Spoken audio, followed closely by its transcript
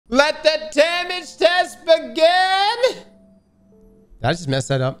Let the damage test begin. Did I just mess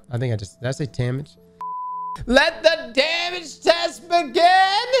that up? I think did I say damage? Let the damage test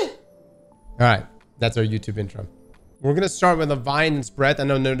begin. All right, that's our YouTube intro. We're gonna start with Leviathan's Breath. I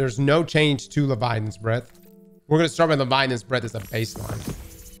know there's no change to Leviathan's Breath. We're gonna start with Leviathan's Breath as a baseline.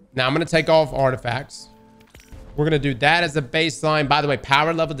 Now I'm gonna take off artifacts. We're gonna do that as a baseline. By the way,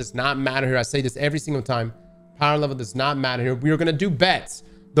 power level does not matter here. I say this every single time. Power level does not matter here. We are gonna do bets.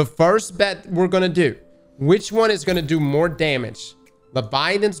 The first bet we're gonna do, which one is gonna do more damage?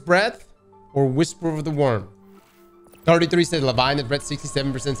 Leviathan's Breath or Whisper of the Worm? 33 said Leviathan's Breath,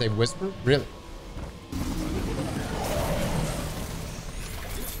 67% say Whisper. Really?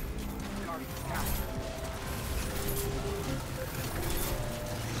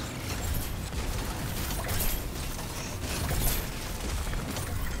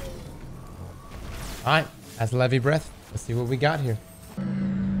 All right, that's Levy Breath. Let's see what we got here.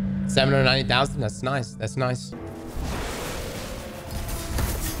 790,000. That's nice. That's nice.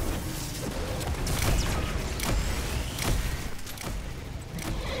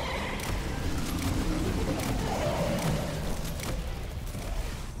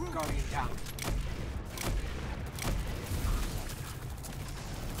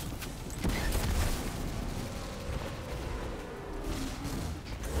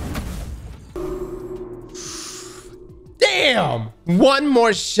 Damn! One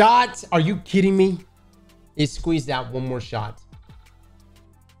more shot? Are you kidding me? It squeezed out one more shot.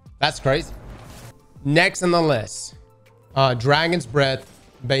 That's crazy. Next on the list, Dragon's Breath,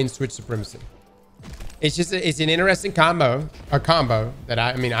 Bane Switch Supremacy. It's just it's an interesting combo, a combo that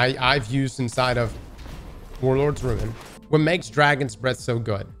I've used inside of Warlord's Ruin. What makes Dragon's Breath so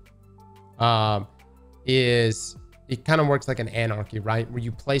good is it kind of works like an Anarchy, right? Where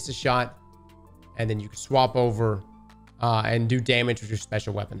you place a shot and then you can swap over and do damage with your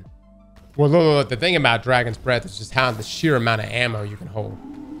special weapon. Well, look, the thing about Dragon's Breath is just how the sheer amount of ammo you can hold.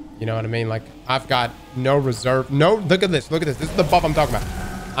 You know what I mean? Like, I've got no reserve. No, look at this. Look at this. This is the buff I'm talking about.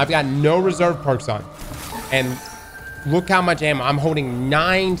 I've got no reserve perks on. And look how much ammo. I'm holding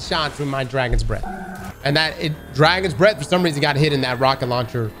 9 shots with my Dragon's Breath. And Dragon's Breath, for some reason, got hit in that rocket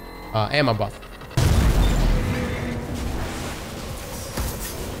launcher ammo buff.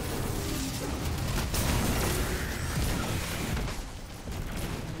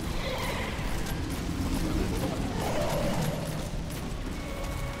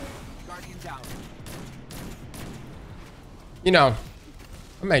 You know,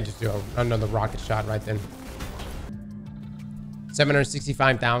 I may just do another rocket shot right then.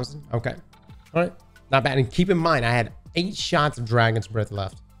 765,000. Okay. All right. Not bad. And keep in mind, I had 8 shots of Dragon's Breath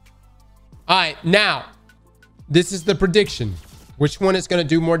left. All right. Now, this is the prediction. Which one is going to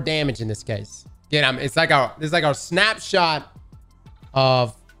do more damage in this case? Again, it's like our snapshot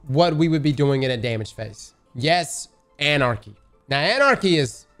of what we would be doing in a damage phase. Yes, Anarchy. Now, Anarchy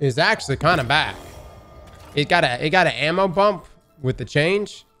is actually kind of back. It got an ammo bump with the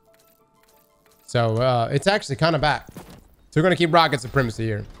change. So it's actually kind of back. So we're going to keep rocking Supremacy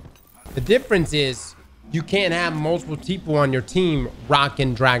here. The difference is you can't have multiple people on your team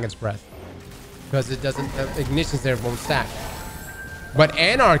rocking Dragon's Breath. Because it doesn't, ignitions there won't stack. But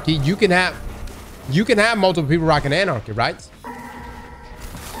Anarchy, you can have multiple people rocking Anarchy, right?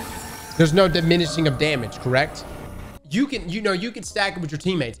 There's no diminishing of damage, correct? You can stack it with your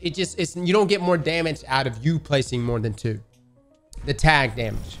teammates. You don't get more damage out of you placing more than 2. The tag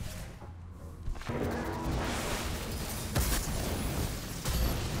damage.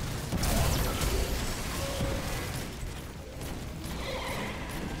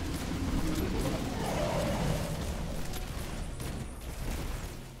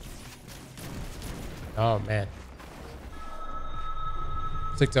 Oh man.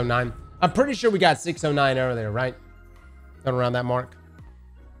 609. I'm pretty sure we got 609 earlier, right? Around that mark.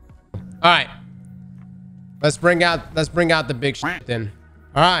 All right, let's bring out the big shit then.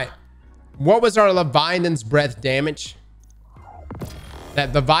 All right, what was our Leviathan's Breath damage?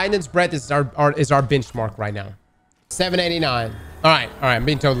 That Leviathan's Breath is our benchmark right now. 789. All right, I'm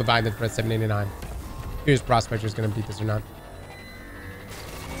being told Leviathan's Breath 789. Here's Prospector is gonna beat this or not.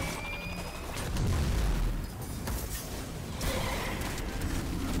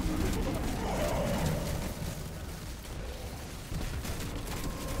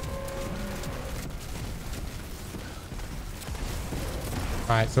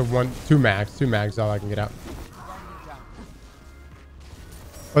 All right, so 2 mags is all I can get out.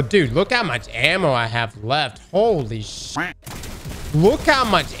 But dude, look how much ammo I have left. Holy shit. Look how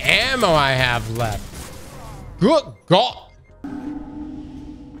much ammo I have left. Good God.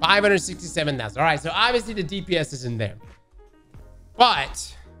 567,000. All right, so obviously the DPS isn't there.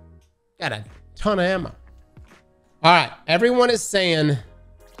 But Got a ton of ammo. All right. Everyone is saying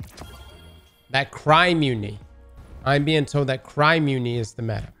that Mutiny. I'm being told that Mutiny is the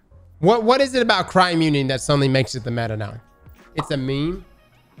meta. What is it about Mutiny that suddenly makes it the meta now? It's a meme.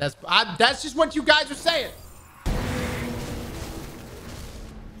 That's just what you guys are saying.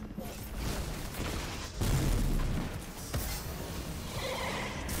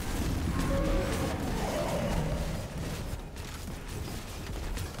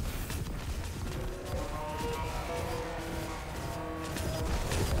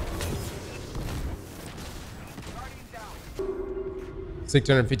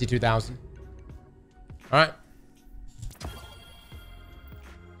 $652,000. All right.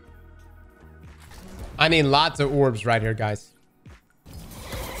 I need lots of orbs right here, guys.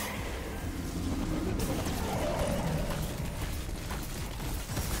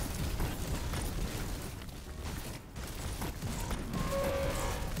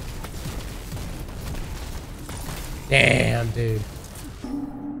 Damn, dude.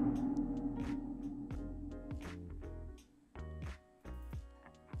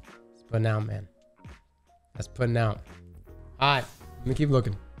 Putting out, man. That's putting out. All right, let me keep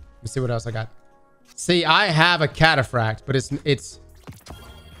looking. Let me see what else I got. See, I have a Cataphract, but it's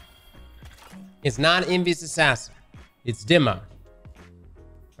not Envious Assassin. It's Demo.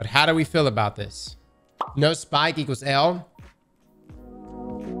 But how do we feel about this? No spike equals L.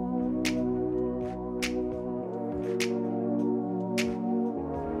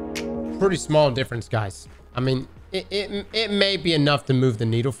 Pretty small difference, guys. I mean, it may be enough to move the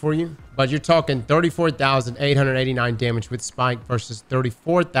needle for you, but you're talking 34,889 damage with spike versus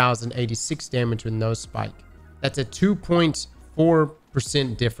 34,086 damage with no spike. That's a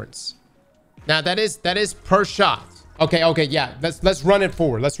 2.4% difference. Now that is per shot. Okay, yeah. Let's run it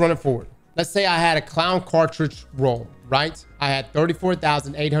forward. Let's say I had a clown cartridge roll, right? I had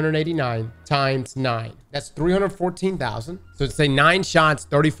 34,889 times 9. That's 314,000. So let's say 9 shots,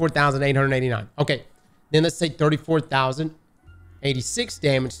 34,889. Okay. Then let's say 34,086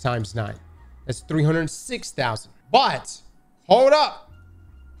 damage times 9. That's 306,000. But hold up.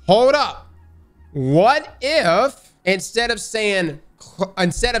 What if instead of saying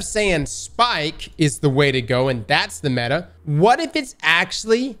spike is the way to go and that's the meta, what if it's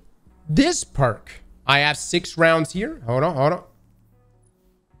actually this perk? I have 6 rounds here. Hold on.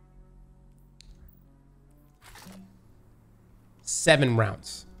 7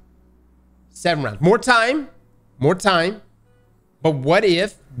 rounds. 7 rounds. More time. But what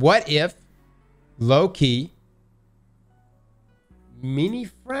if low key mini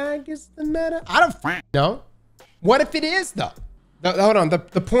frag is the meta? I don't know. What if it is though? Hold on. The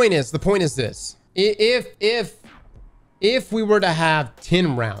point is this. If we were to have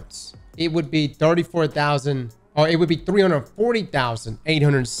 10 rounds, it would be 34,000, or it would be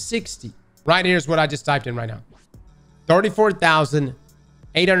 340,860. Right here's what I just typed in right now.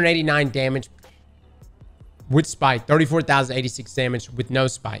 34,889 damage with spike, 34,086 damage with no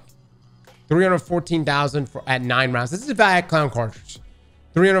spike, 314,000 at 9 rounds. This is if I had clown cartridge.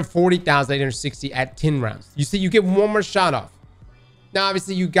 340,860 at 10 rounds. You see, you get one more shot off. Now,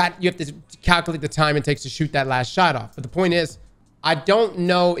 obviously, you have to calculate the time it takes to shoot that last shot off. But the point is, I don't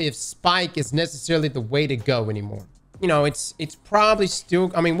know if spike is necessarily the way to go anymore. You know, it's probably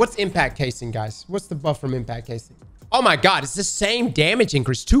still. I mean, what's impact casing, guys? What's the buff from impact casing? Oh my God, it's the same damage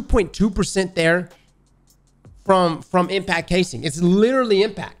increase, 2.2% there from impact casing. It's literally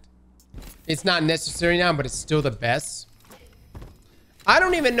impact. It's not necessary now, but it's still the best. I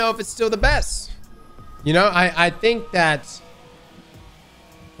don't even know if it's still the best. You know, I think that,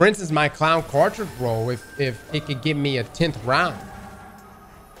 for instance, my clown cartridge roll, if it could give me a 10th round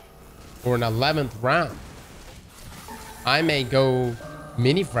or an 11th round, I may go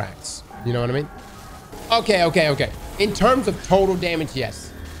mini frags. You know what I mean? Okay. In terms of total damage,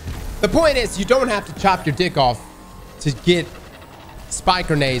 yes. The point is, you don't have to chop your dick off to get spike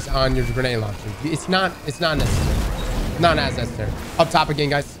grenades on your grenade launcher. It's not necessary. Not as necessary. Up top again,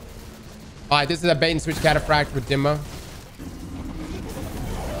 guys. All right, this is a bait and switch Cataphract with demo.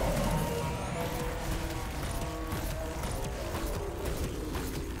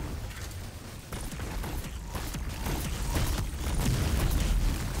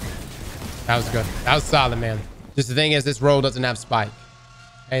 That was good. That was solid, man. Just the thing is, this roll doesn't have spike.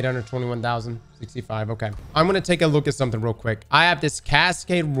 821,065. Okay. I'm going to take a look at something real quick. I have this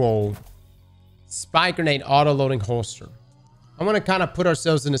Cascade roll, spike grenade auto-loading holster. I want to kind of put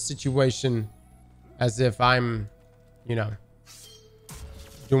ourselves in a situation as if I'm, you know,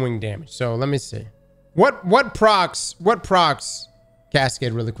 doing damage. So let me see. What procs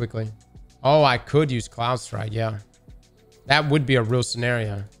Cascade really quickly? Oh, I could use Cloudstrike. Yeah. That would be a real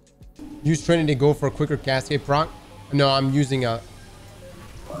scenario. Use Trinity Gold for a quicker Cascade proc. No, I'm using a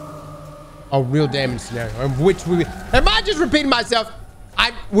real damage scenario, of which we... Am I just repeating myself?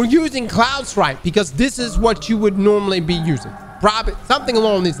 We're using Cloudstrike because this is what you would normally be using. Probably something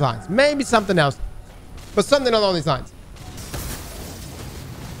along these lines. Maybe something else, but something along these lines.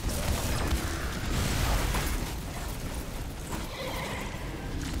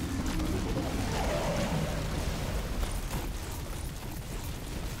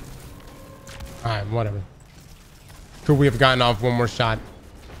 All right, whatever. Could we have gotten off one more shot?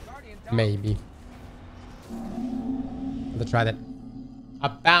 Maybe. Let's try that.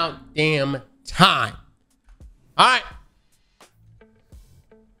 About damn time. All right.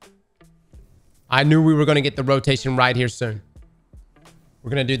 I knew we were going to get the rotation right here soon. We're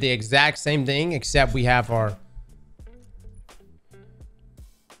going to do the exact same thing, except we have our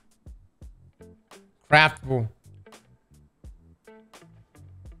craftable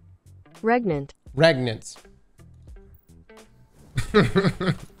Regnant. Regnants.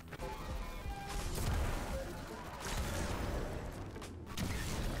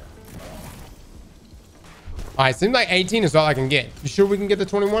 All right, seems like 18 is all I can get. You sure we can get the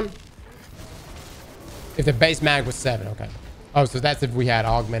 21? If the base mag was 7, okay. Oh, so that's if we had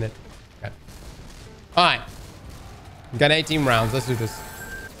augmented. Okay. All right. We got 18 rounds. Let's do this.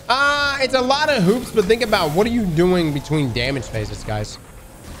 It's a lot of hoops, but think about what are you doing between damage phases, guys?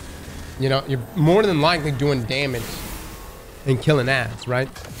 You know, you're more than likely doing damage and killing ads, right?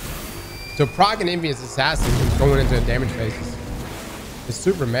 So proc and Envious Assassin is going into the damage phases. It's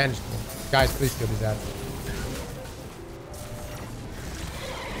super manageable. Guys, please kill these ads.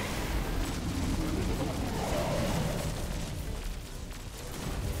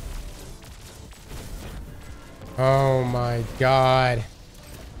 Oh my god.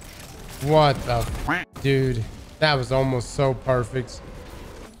 What the f, dude? That was almost so perfect.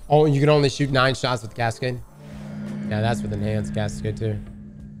 Oh, you can only shoot 9 shots with Cascade? Yeah, that's with enhanced Cascade too.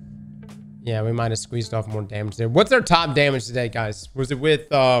 Yeah, we might have squeezed off more damage there. What's our top damage today, guys? Was it with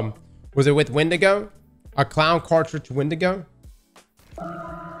Wendigo? A clown cartridge Wendigo?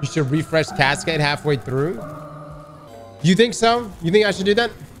 You should refresh Cascade halfway through. You think so? You think I should do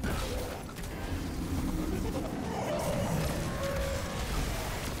that?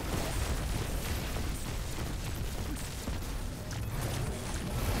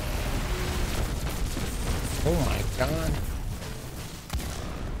 Oh my god.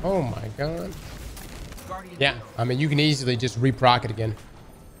 Oh my god. Yeah, I mean, you can easily just re-proc it again.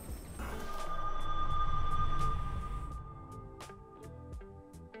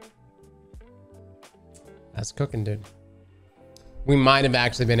 That's cooking, dude. We might have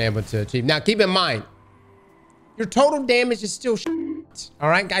actually been able to achieve. Now, keep in mind, your total damage is still shit. All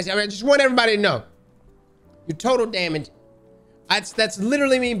right, guys? I mean, I just want everybody to know. Your total damage, that's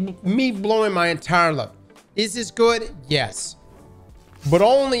literally me blowing my entire load. Is this good? Yes. But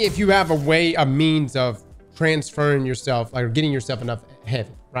only if you have a means of transferring yourself, like getting yourself enough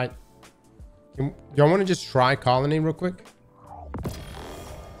heavy, right? Y'all want to just try Colony real quick?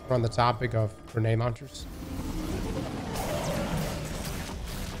 We're on the topic of grenade launchers.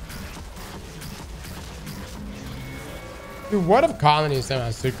 Dude, what if Colony is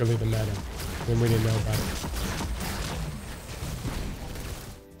somehow secretly the meta and we didn't know about it?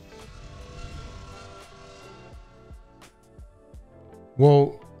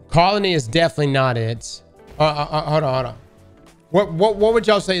 Well, Colony is definitely not it. Hold on. What would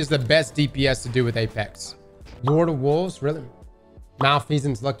y'all say is the best DPS to do with Apex? Lord of Wolves, really?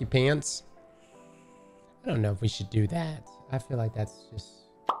 Malfeasance, Lucky Pants. I don't know if we should do that. I feel like that's just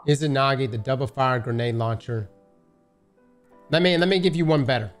Izanagi, the double fire grenade launcher. Let me give you one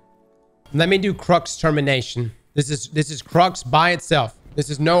better. Let me do Crux Termination. This is Crux by itself. This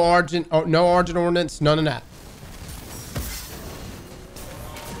is no Argent ordnance, none of that.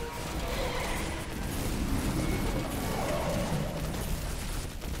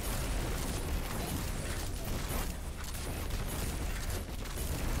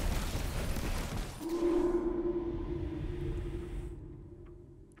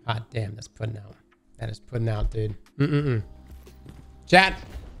 God damn, that's putting out. That is putting out, dude. Chat.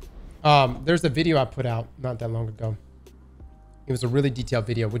 There's a video I put out not that long ago. It was a really detailed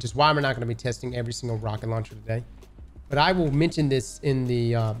video, which is why we're not going to be testing every single rocket launcher today. But I will mention this in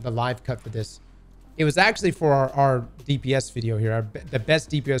the live cut for this. It was actually for our DPS video here. The best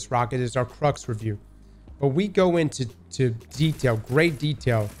DPS rocket is our Crux review. But we go into detail, great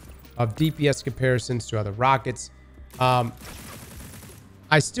detail of DPS comparisons to other rockets.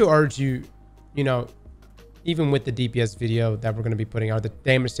 I still urge you, you know, even with the DPS video that we're going to be putting out, the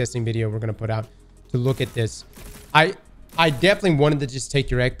damage testing video we're going to put out, to look at this. I definitely wanted to just take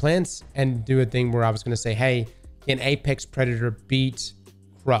your eggplants and do a thing where I was going to say, hey, can Apex Predator beat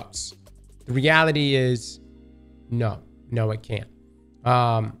Crux? The reality is no, it can't.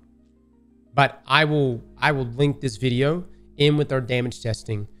 But I will link this video in with our damage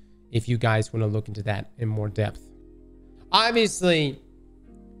testing if you guys want to look into that in more depth. Obviously,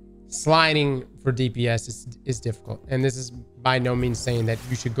 sliding for DPS is difficult, and this is by no means saying that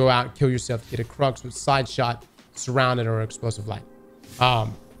you should go out and kill yourself to get a Crux with Slideshot, Surrounded, or Explosive Light.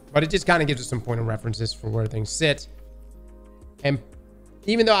 But it just kind of gives us some point of references for where things sit. And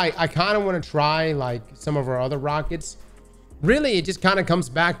even though I kind of want to try like some of our other rockets, really it just kind of comes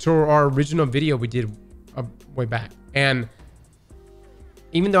back to our original video we did way back. And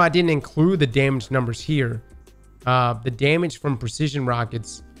even though I didn't include the damage numbers here, the damage from precision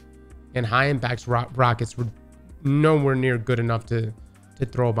rockets and high impact rockets were nowhere near good enough to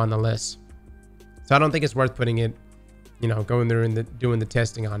throw up on the list. So I don't think it's worth putting it, you know, going there and doing the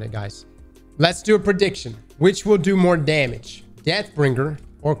testing on it, guys. Let's do a prediction. Which will do more damage, Deathbringer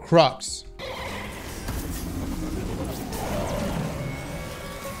or Crux?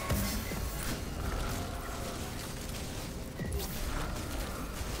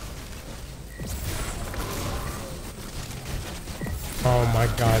 Oh my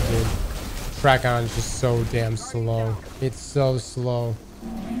god, dude. Track on is just so damn slow. It's so slow.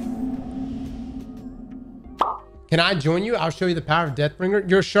 Can I join you? I'll show you the power of Deathbringer.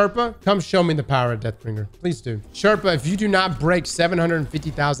 You're a Sherpa? Come show me the power of Deathbringer. Please do. Sherpa, if you do not break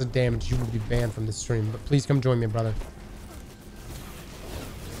 750,000 damage, you will be banned from the stream. But please come join me, brother.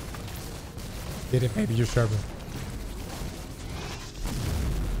 Get it, baby. You're Sherpa.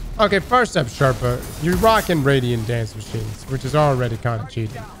 Okay, first up, Sherpa, you're rocking Radiant Dance Machines, which is already kind of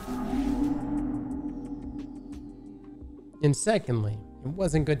cheating. And secondly, it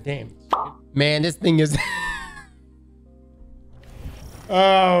wasn't good damage. Man, this thing is...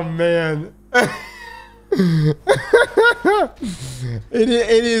 Oh, man. It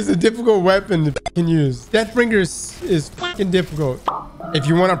is a difficult weapon to fucking use. Deathbringer is fucking difficult. If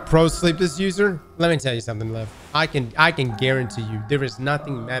you want a pro Sleepless user, let me tell you something, Lev. I can guarantee you there is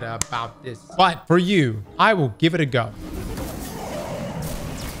nothing meta about this. But for you, I will give it a go.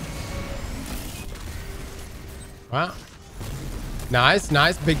 Wow.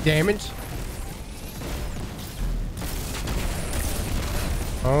 Nice, big damage.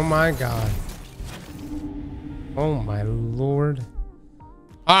 Oh my god. Oh my lord.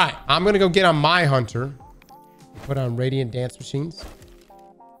 All right, I'm gonna go get on my hunter. Put on Radiant Dance Machines.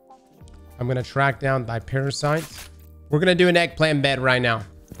 I'm gonna track down thy Parasite. We're gonna do an eggplant bed right now.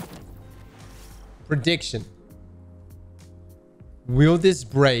 Prediction. Will this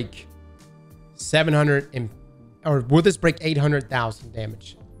break 700 or will this break 800,000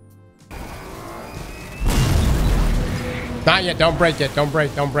 damage? Not yet. Don't break yet. Don't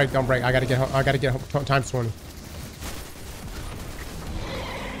break. I gotta get home. Time's 20.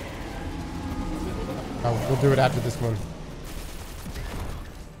 Oh, we'll do it after this one.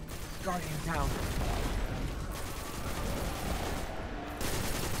 Guardian down.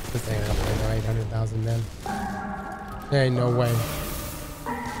 This ain't gonna play no 800,000, man. There ain't no way.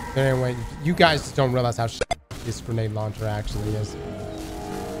 There ain't way. You guys just don't realize how shit this grenade launcher actually is.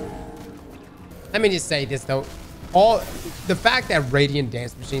 Let me just say this though. The fact that Radiant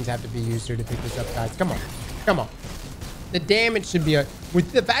Dance Machines have to be used here to pick this up, guys. Come on. The damage should be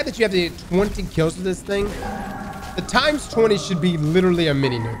with the fact that you have to get 20 kills with this thing. The times 20 should be literally a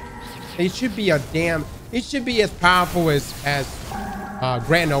mini nuke. It should be it should be as powerful as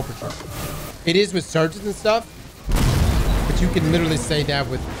Grand Overture. It is with surges and stuff, but you can literally say that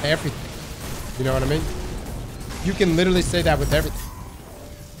with everything. You know what I mean? You can literally say that with everything.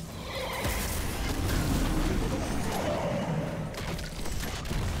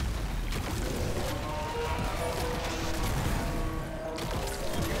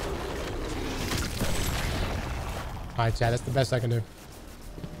 All right, chat. That's the best I can do.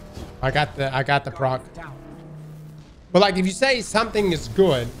 I got the proc. But like, if you say something is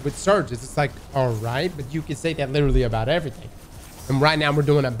good with surges, it's like, all right, but you can say that literally about everything. And right now we're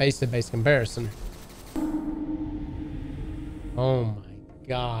doing a base-to-base comparison. Oh my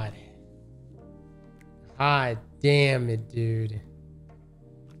god. God damn it, dude.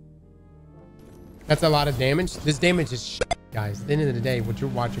 That's a lot of damage. This damage is shit, guys. At the end of the day, what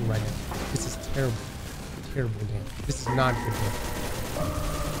you're watching right now, this is terrible. Terrible damage. This is not good damage.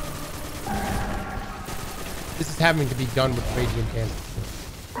 This is having to be done with Radiant Dance.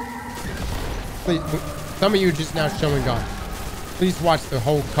 Please, some of you are just now showing God. Please watch the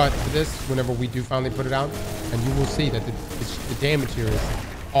whole cut for this whenever we do finally put it out, and you will see that the damage here is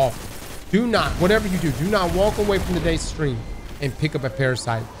awful. Do not, whatever you do not walk away from today's stream and pick up a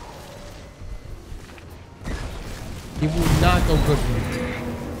Parasite. It will not go good for you.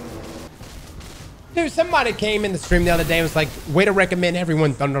 Dude, somebody came in the stream the other day and was like, way to recommend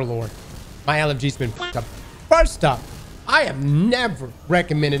everyone Thunderlord. My LFG's been fucked up. First up, I have never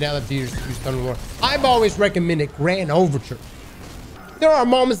recommended LFGs to use Thunderlord. I've always recommended Grand Overture. There are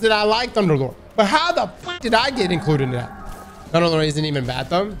moments that I like Thunderlord, but how the fuck did I get included in that? Thunderlord isn't even bad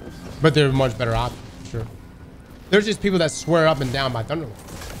though, but they're a much better option, for sure. There's just people that swear up and down by Thunderlord.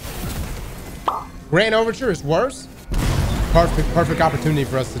 Grand Overture is worse. Perfect opportunity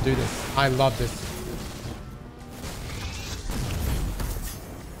for us to do this. I love this.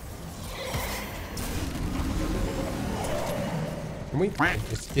 Can we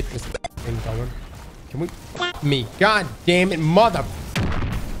just get this thing going? Can we me? God damn it, mother.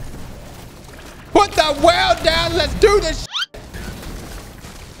 Put the well down. Let's do this.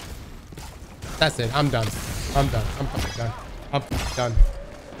 That's it. I'm done. I'm done. I'm fucking done. I'm fucking done.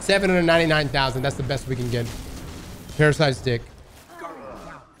 799,000. That's the best we can get. Parasite stick.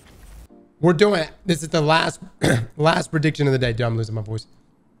 We're doing it. This is the last last prediction of the day. Dude, I'm losing my voice.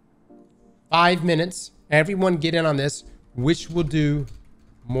 5 minutes. Everyone get in on this. Which will do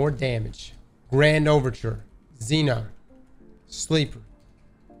more damage? Grand Overture, Xeno, Sleeper.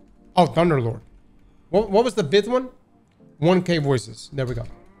 Oh, Thunderlord. What was the fifth one? 1K voices. There we go.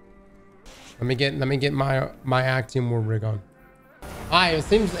 Let me get my Actium War rig on. Alright, it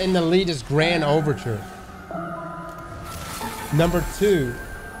seems in the lead is Grand Overture. Number 2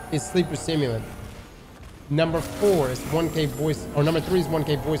 is Sleeper Simulant. Number 4 is 1K voice, or number 3 is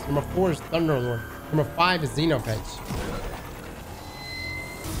 1K voice. Number 4 is Thunderlord. Number 5 is Xenopage.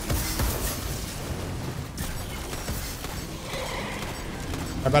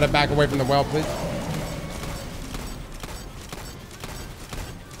 I better back away from the well, please.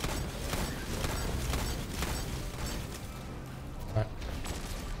 All right.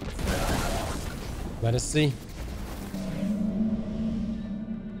 Let us see.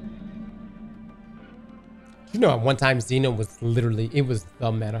 You know, at one time Xeno was literally, it was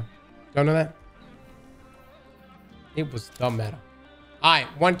the meta. Don't know that? It was the meta. All right,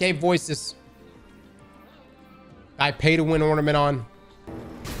 1K voices. I pay to win ornament on.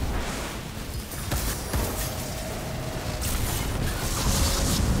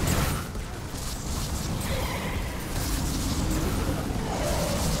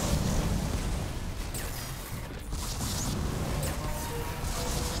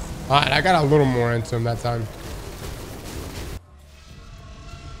 All right, I got a little more into him that time.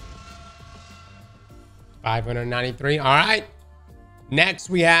 $593. All right. Next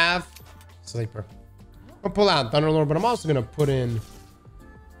we have Sleeper. I'll pull out Thunderlord, but I'm also gonna put in.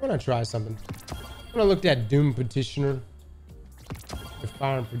 I'm gonna try something. I'm gonna look at Doom Petitioner. The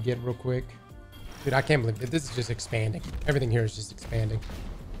Fire and Forget real quick. Dude, I can't believe it. This is just expanding. Everything here is just expanding.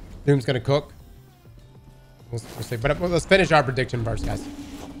 Doom's gonna cook. We'll see. But let's finish our prediction first, guys.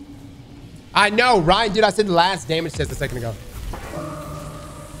 I know, Ryan, dude. I said the last damage test a second ago.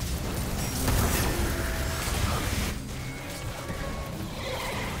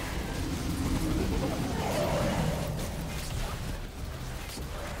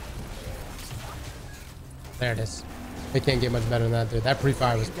 There it is. It can't get much better than that, dude. That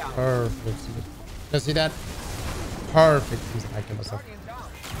pre-fire was perfect. You see that? Perfect. I killed myself.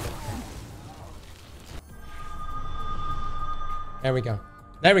 There we go.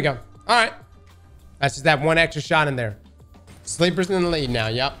 There we go. All right. That's just that one extra shot in there. Sleeper's in the lead now.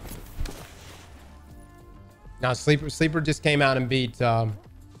 Yep. Now Sleeper just came out and beat Xeno.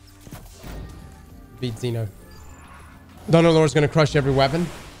 Thunderlord's gonna crush every weapon.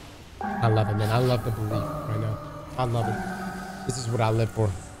 I love it, man. I love the belief right now. I love it. This is what I live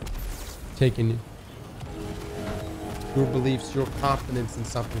for. Taking your beliefs, your confidence in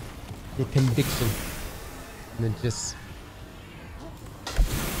something, your conviction, and then just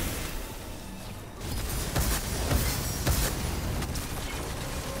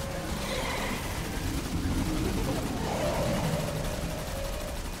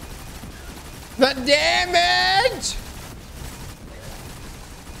the damage.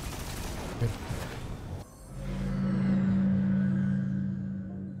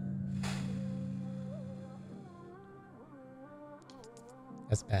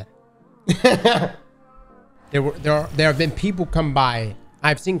 That's bad. There have been people come by.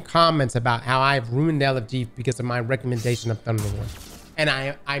 I've seen comments about how I've ruined LFG because of my recommendation of Thunderlord. And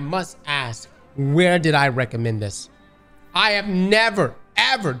I must ask, where did I recommend this? I have never,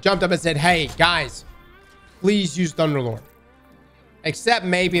 ever jumped up and said, hey, guys, please use Thunderlord. Except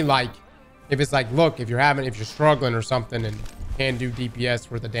maybe like, if it's like, look, if you're struggling or something and can do DPS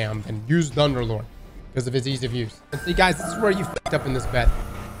worth a damn, then use Thunderlord because of its ease of use. And see, guys, this is where you fucked up in this bet.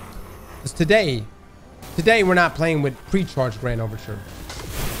 Because today we're not playing with pre-charged Grand Overture.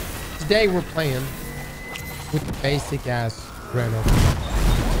 Today we're playing with the basic ass Grand Overture.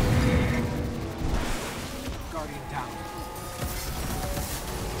 Guardian down.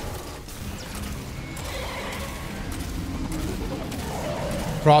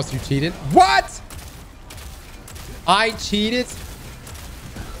 Cross, you cheated. What? I cheated?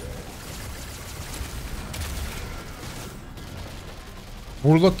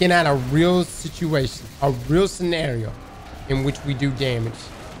 We're looking at a real situation, a real scenario in which we do damage.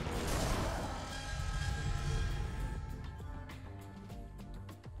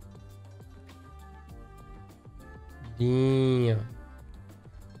 Damn.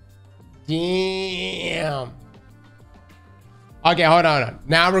 Damn. Okay, hold on.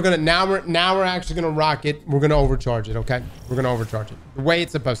 Now we're actually gonna rock it. We're gonna overcharge it, okay? We're gonna overcharge it. The way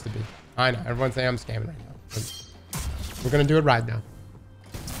it's supposed to be. I know, everyone's saying I'm scamming right now. But we're gonna do it right now.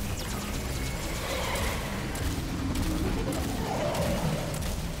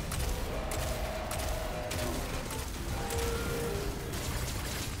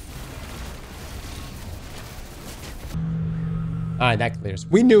 All right, that clears.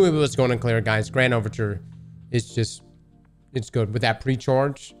 We knew it was going to clear, guys. Grand Overture is just, it's good. With that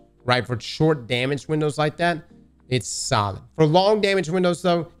pre-charge, right? For short damage windows like that, it's solid. For long damage windows,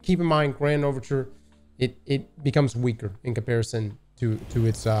 though, keep in mind, Grand Overture, it becomes weaker in comparison to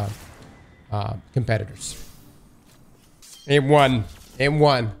its competitors. It won. It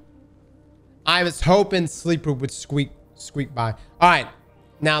won. I was hoping Sleeper would squeak by. All right,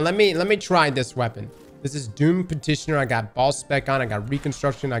 now let me try this weapon. This is Doom Petitioner. I got ball spec on. I got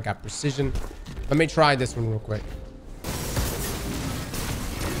reconstruction. I got precision. Let me try this one real quick.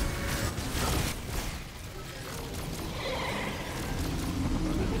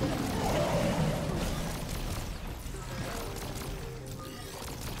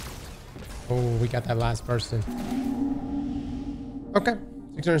 Oh, we got that last person. Okay,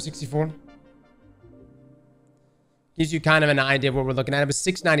 664. Gives you kind of an idea of what we're looking at. It was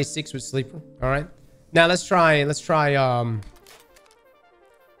 696 with Sleeper. All right. Now let's try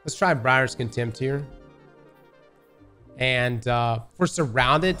Briar's Contempt here. And for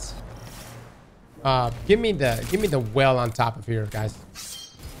Surrounded, give me the well on top of here, guys.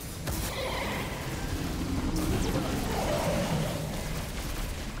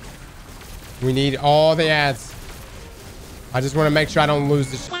 We need all the ads. I just want to make sure I don't lose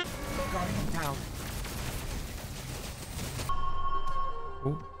this. Guardian down.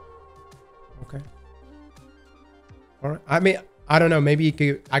 Ooh. Okay. All right. I mean, I don't know.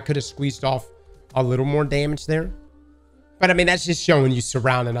 Maybe I could have squeezed off a little more damage there. But I mean, that's just showing you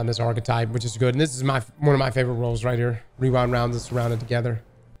surrounded on this archetype, which is good. And this is one of my favorite roles right here. Rewind rounds and surrounded together.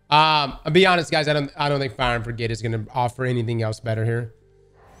 I'll be honest, guys. I don't think Fire and Forget is going to offer anything else better here.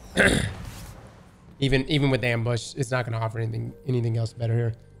 Even with ambush, it's not going to offer anything else better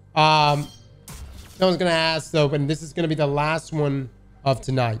here. Someone's going to ask though, but this is going to be the last one of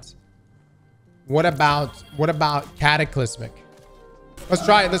tonight. What about Cataclysmic? Let's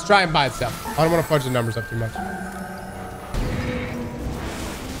try it by itself. I don't want to fudge the numbers up too much.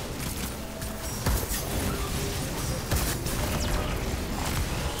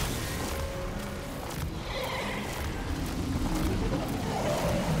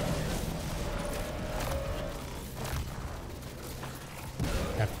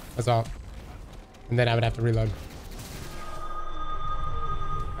 Yeah, that's all. And then I would have to reload.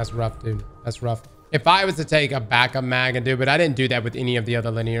 That's rough, dude. That's rough. If I was to take a backup mag and do, but I didn't do that with any of the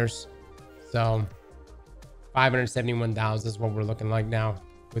other linears. So 571,000 is what we're looking like now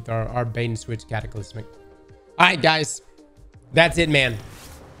with our bait and switch Cataclysmic. All right, guys, that's it, man.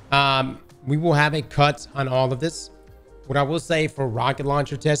 We will have a cut on all of this. What I will say for rocket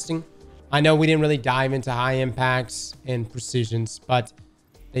launcher testing, I know we didn't really dive into high impacts and precisions, but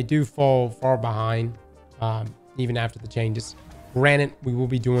they do fall far behind even after the changes. Granted,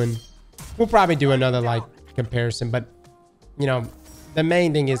 we'll probably do another like comparison, but you know, the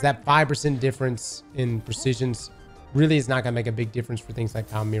main thing is that 5% difference in precisions really is not going to make a big difference for things like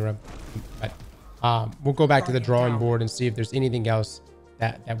Palmyra. But we'll go back to the drawing board and see if there's anything else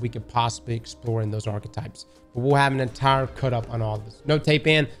that we could possibly explore in those archetypes. But we'll have an entire cut up on all of this. No tape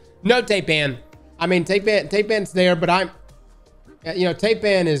ban. I mean, tape ban's there, but tape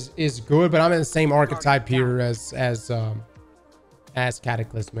ban is good, but I'm in the same archetype here as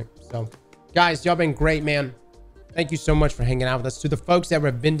Cataclysmic. So guys, y'all been great, man. Thank you so much for hanging out with us. To the folks that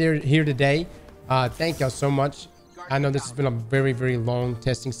have been here today, thank y'all so much. I know this has been a very, very long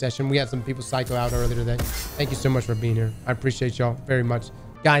testing session. We had some people cycle out earlier today. Thank you so much for being here. I appreciate y'all very much.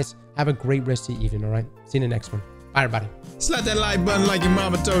 Guys, have a great rest of the evening, all right? See you in the next one. Bye, everybody. Slap that like button like your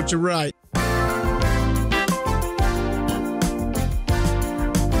mama told you right.